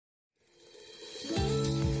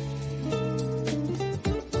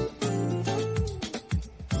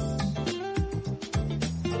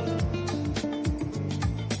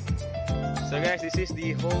So guys, this is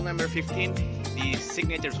the hole number 15, the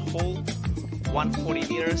signature hole, 140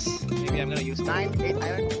 meters. Maybe I'm gonna use 9, 8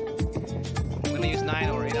 iron. I'm gonna use 9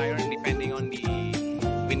 or 8 iron depending on the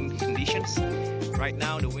wind conditions. Right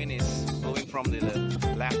now the wind is blowing from the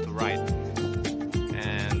left to right,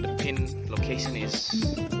 and the pin location is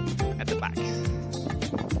at the back.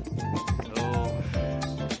 So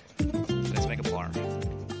let's make a par.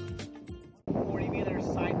 40 meters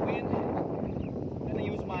side wind. I'm gonna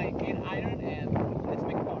use my 8 iron and let's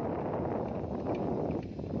make a par.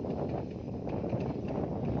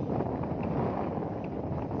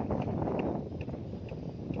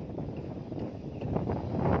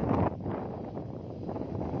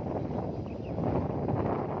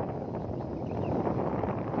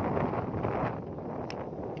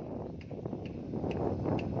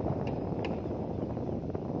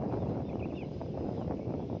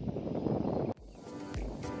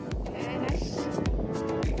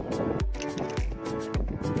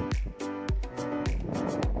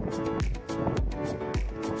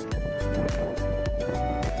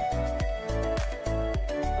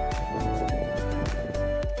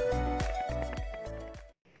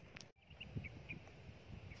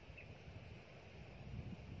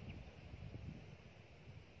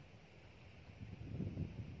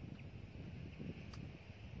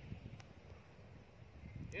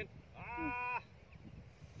 In. Ah!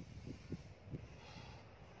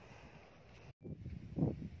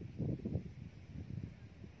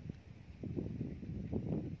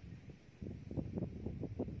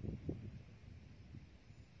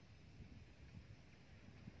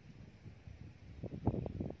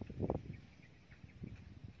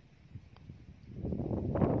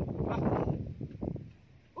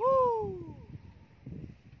 Woo!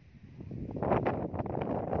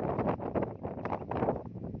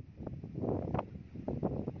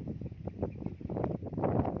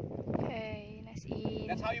 Okay, nice in.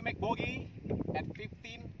 That's how you make bogey at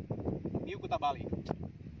 15 New Kuta Bali.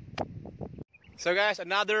 So guys,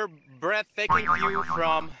 another breathtaking view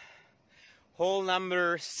from hole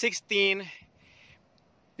number 16.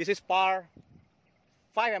 This is par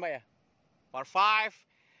 5, am I? Par 5.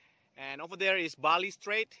 And over there is Bali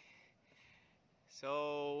Strait.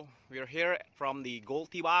 So we're here from the gold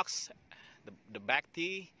tee box, the back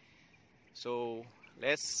tee. So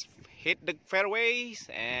let's hit the fairways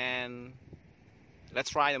and let's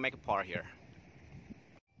try to make a par here.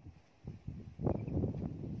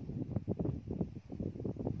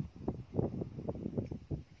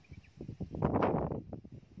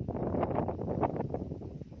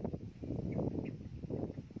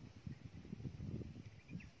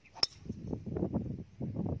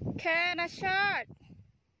 Okay, nice shot.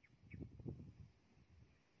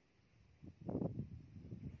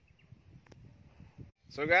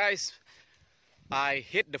 So guys, I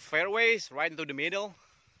hit the fairways right into the middle.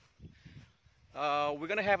 We're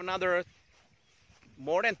gonna have another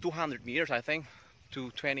more than 200 meters, I think,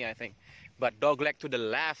 220, I think. But dogleg to the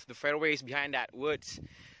left, the fairways behind that woods.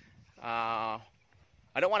 I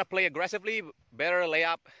don't want to play aggressively. Better lay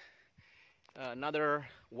up another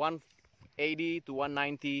 180 to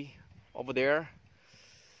 190 over there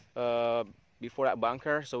before that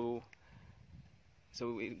bunker. So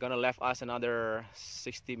it's gonna left us another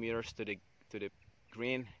 60 meters to the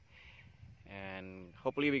green, and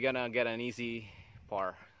hopefully we're gonna get an easy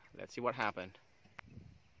par. Let's see what happened.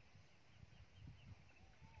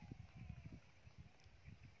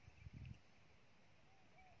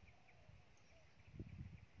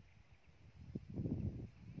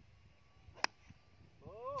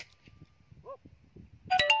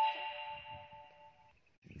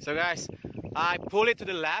 So guys, I pull it to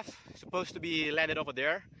the left. It's supposed to be landed over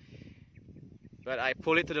there, but I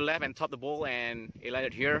pull it to the left and top the ball, and it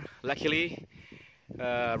landed here. Luckily,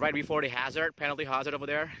 right before the hazard, penalty hazard over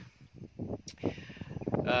there.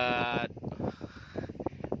 The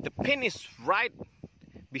pin is right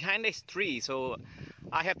behind this tree, so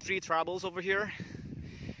I have 3 troubles over here.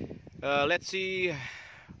 Let's see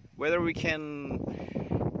whether we can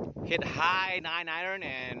hit high 9 iron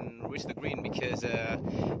and reach the green, because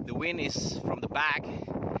the wind is from the back.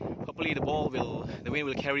 Hopefully the wind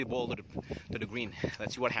will carry the ball to the green.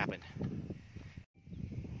 Let's see what happened.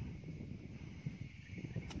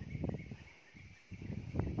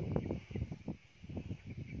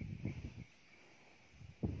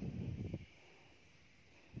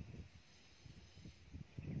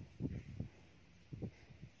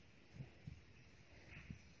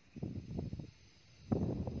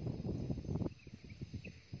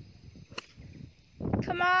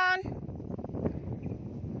 Come on.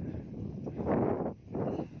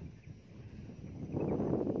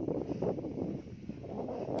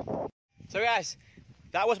 So So guys,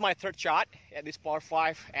 that was my third shot at this par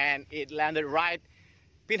 5, and it landed right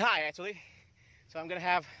pin high actually. So I'm gonna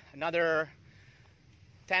have another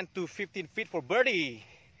 10 to 15 feet for birdie.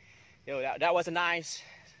 That was a nice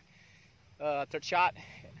third shot.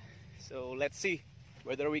 So let's see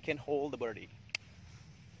whether we can hold the birdie.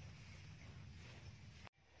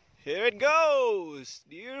 Here it goes.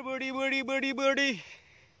 Dear birdie, birdie, birdie, birdie.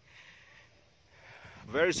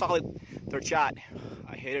 Very solid third shot.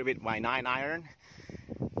 I hit it with my 9-iron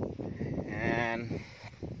and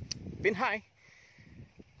pin high.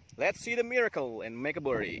 Let's see the miracle and make a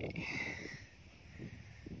birdie.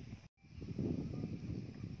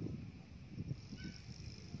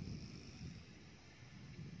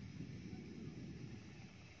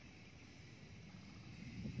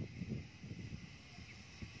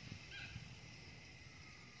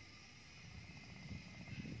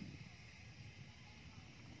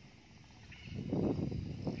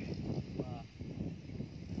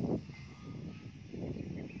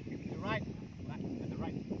 Right, to the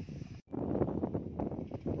right.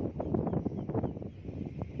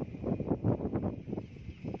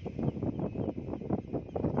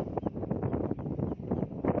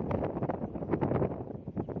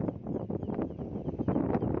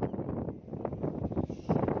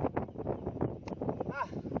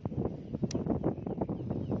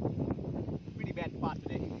 Pretty bad spot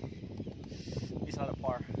today. It's not a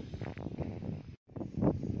par.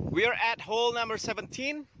 We are at hole number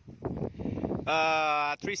 17.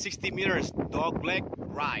 360 meters dog leg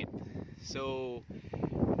ride. So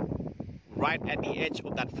right at the edge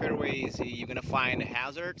of that fairway you're gonna find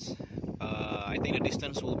hazards. I think the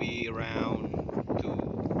distance will be around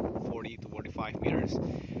to 40 to 45 meters.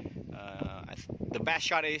 The best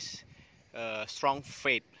shot is strong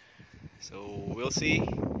fade. So we'll see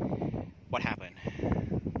what happened.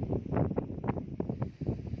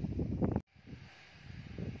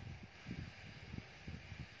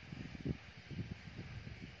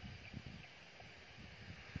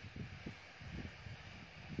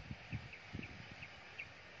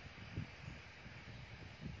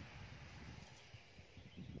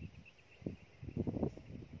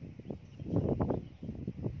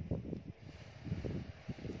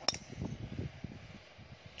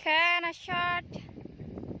 Can a shot?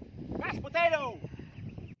 Mashed potato!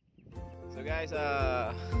 So guys,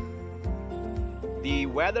 the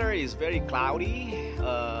weather is very cloudy.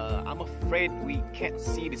 I'm afraid we can't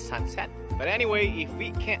see the sunset. But anyway, if we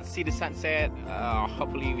can't see the sunset,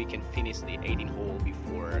 hopefully we can finish the 18th hole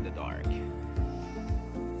before the dark.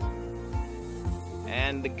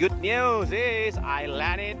 And the good news is I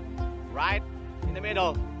landed right in the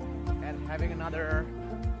middle and having another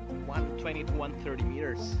 120 to 130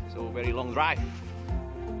 meters. So very long drive.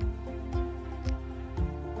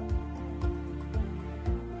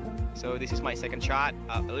 So this is my second shot,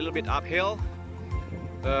 a little bit uphill.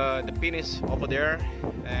 The pin is over there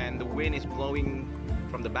and the wind is blowing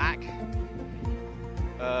from the back.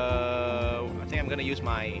 I think I'm gonna use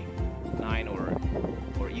my 9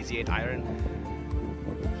 or easy 8 iron.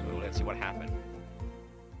 So let's see what happens.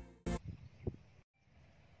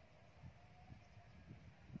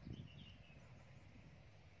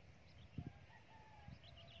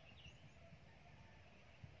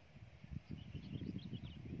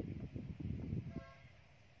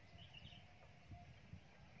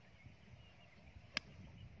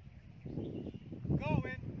 Go,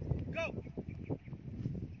 man. Go!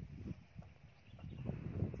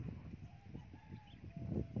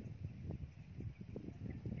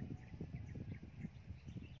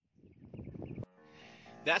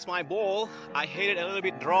 That's my ball. I hit it a little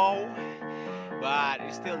bit draw, but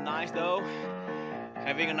it's still nice though.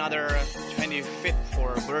 Having another 20 feet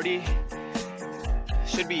for birdie.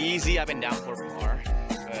 Should be easy up and down for par.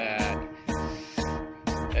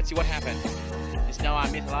 But let's see what happens. Just now I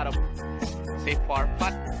missed a lot of safe par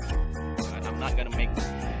putt, but I'm not gonna make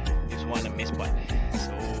this one a miss putt.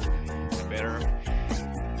 So I better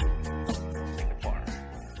take the par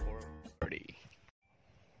for birdie.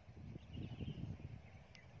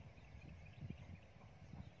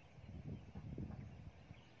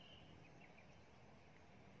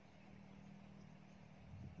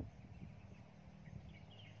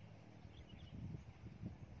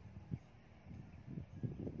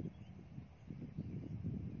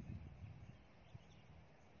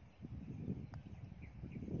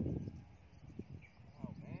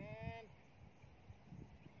 Oh man.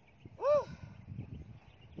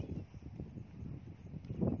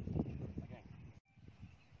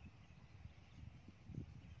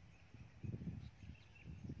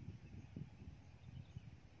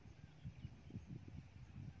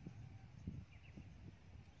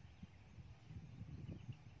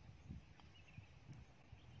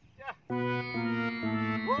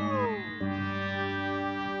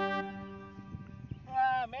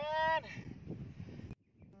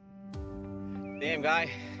 Damn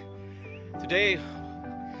guy, today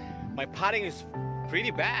my putting is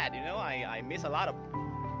pretty bad, you know. I miss a lot of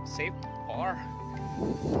safe par,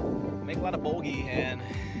 make a lot of bogey, and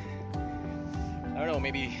I don't know,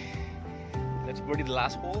 maybe let's birdie the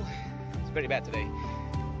last hole. It's very bad today,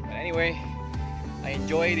 but anyway, I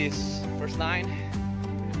enjoy this first 9,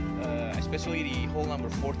 especially the hole number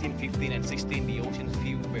 14, 15 and 16, the ocean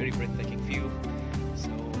view, very breathtaking view. So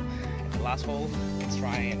at the last hole, let's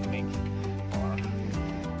try and make par.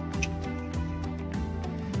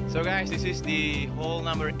 So guys, this is the hole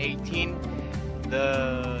number 18,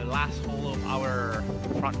 the last hole of our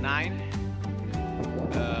front 9.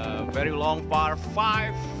 Very long par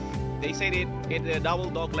 5. They said it's a double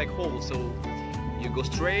dog leg hole, so you go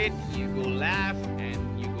straight, you go left,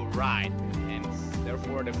 and you go right, and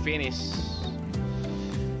therefore the finish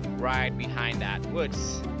right behind that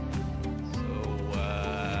woods. So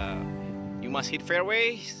you must hit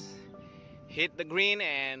fairways, hit the green,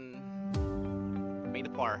 and make the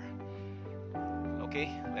par. Okay,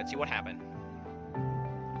 let's see what happened.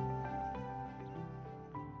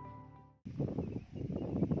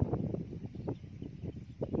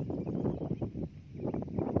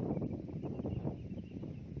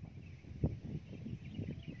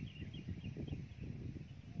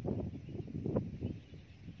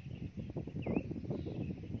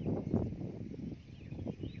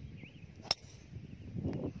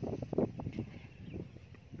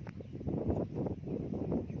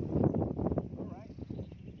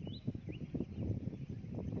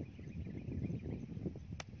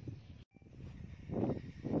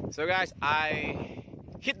 So guys, I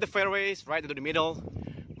hit the fairways right into the middle.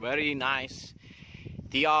 Very nice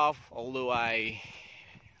tee off, although I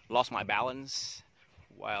lost my balance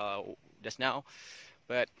while just now.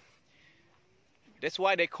 But that's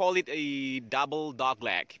why they call it a double dog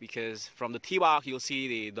leg, because from the tee box you'll see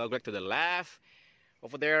the dog leg to the left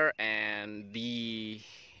over there, and the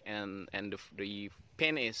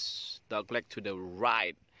pin is dog leg to the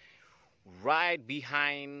right, right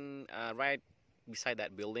behind, right beside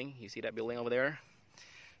that building. You see that building over there?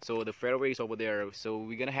 So the fairway is over there. So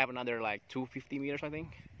we're gonna have another like 250 meters, I think,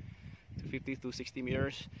 250 to 60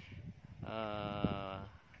 meters. I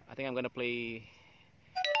think I'm gonna play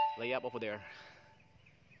layup over there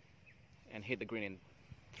and hit the green in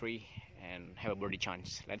 3 and have a birdie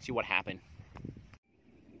chance. Let's see what happens.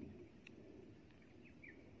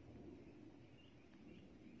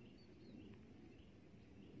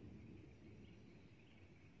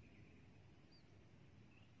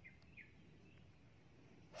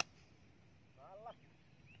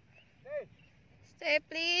 Stay,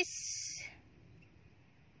 please.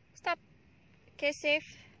 Stop. Okay, safe.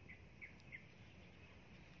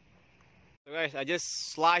 So guys, I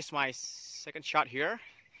just sliced my second shot here.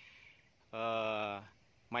 My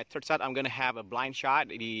third shot, I'm gonna have a blind shot.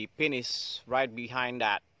 The pin is right behind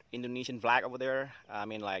that Indonesian flag over there. I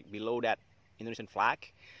mean, like below that Indonesian flag.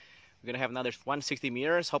 We're gonna have another 160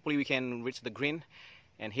 meters. Hopefully we can reach the green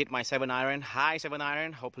and hit my 7-iron, high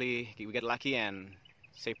 7-iron. Hopefully we get lucky and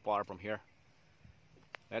save par from here.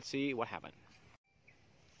 Let's see what happens.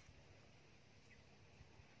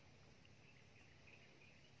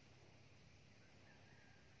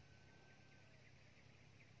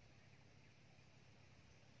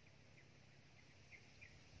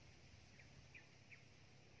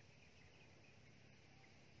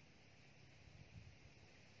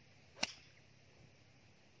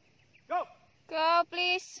 Go! Go,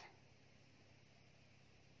 please.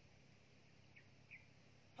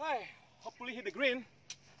 Hi, hopefully hit the green.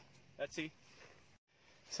 Let's see.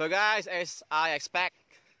 So guys, as I expect,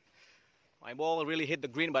 my ball really hit the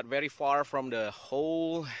green, but very far from the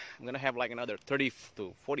hole. I'm gonna have like another 30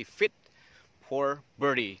 to 40 feet for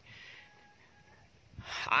birdie.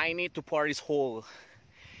 I need to par this hole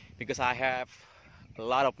because I have a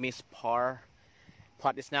lot of missed par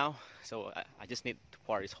practice now, so I just need to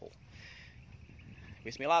par this hole.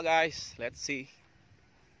 Wish me luck, guys. Let's see.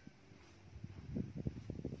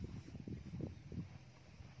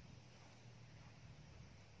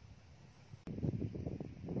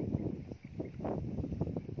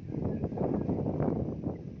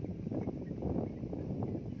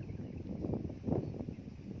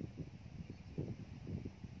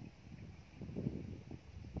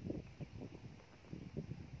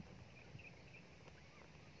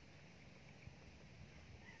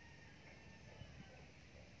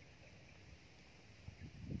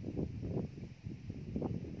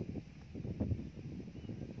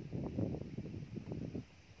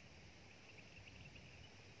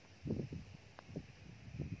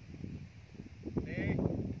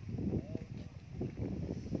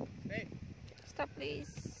 Stop,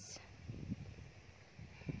 please.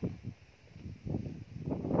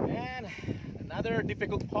 another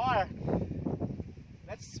difficult par.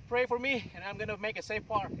 Let's pray for me, and I'm gonna make a safe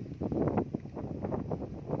par.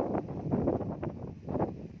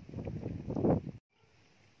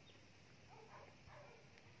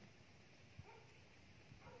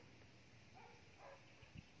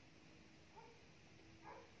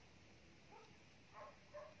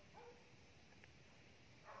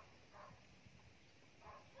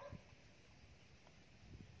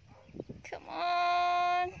 Come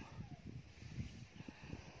on.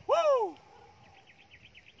 Woo!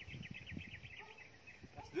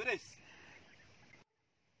 Let's do this.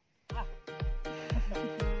 Ah.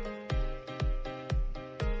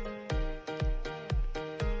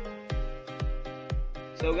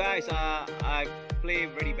 So guys, I play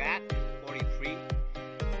very bad, 43.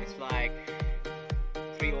 It's like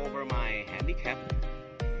 3 over my handicap.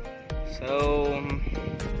 So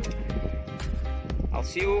I'll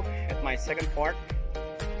see you at my second part.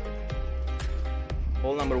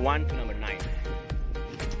 Hole number 1 to number 9.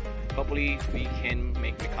 Hopefully we can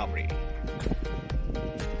make recovery.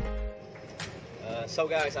 So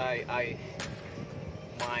guys, my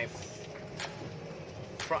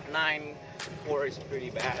front 9 score is pretty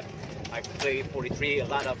bad. I played 43, a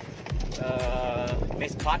lot of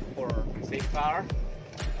missed putt for safe par.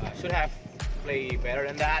 Should have played better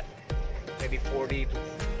than that. Maybe 40 to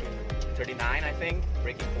 39, I think,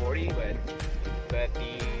 breaking 40.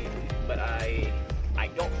 But I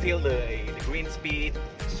don't feel the green speed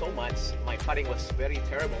so much. My putting was very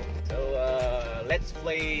terrible. So let's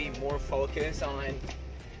play more focus on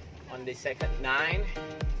the second 9.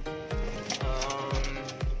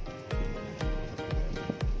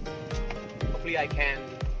 Hopefully I can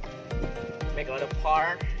make a lot of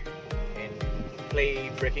par and play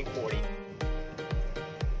breaking 40.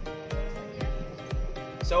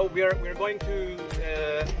 So we're going to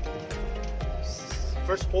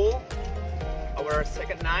first hole, our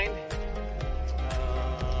second 9.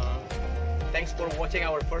 Thanks for watching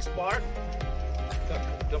our first part.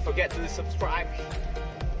 Don't forget to subscribe,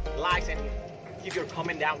 like, and give your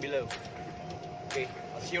comment down below. Okay,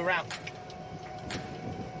 I'll see you around.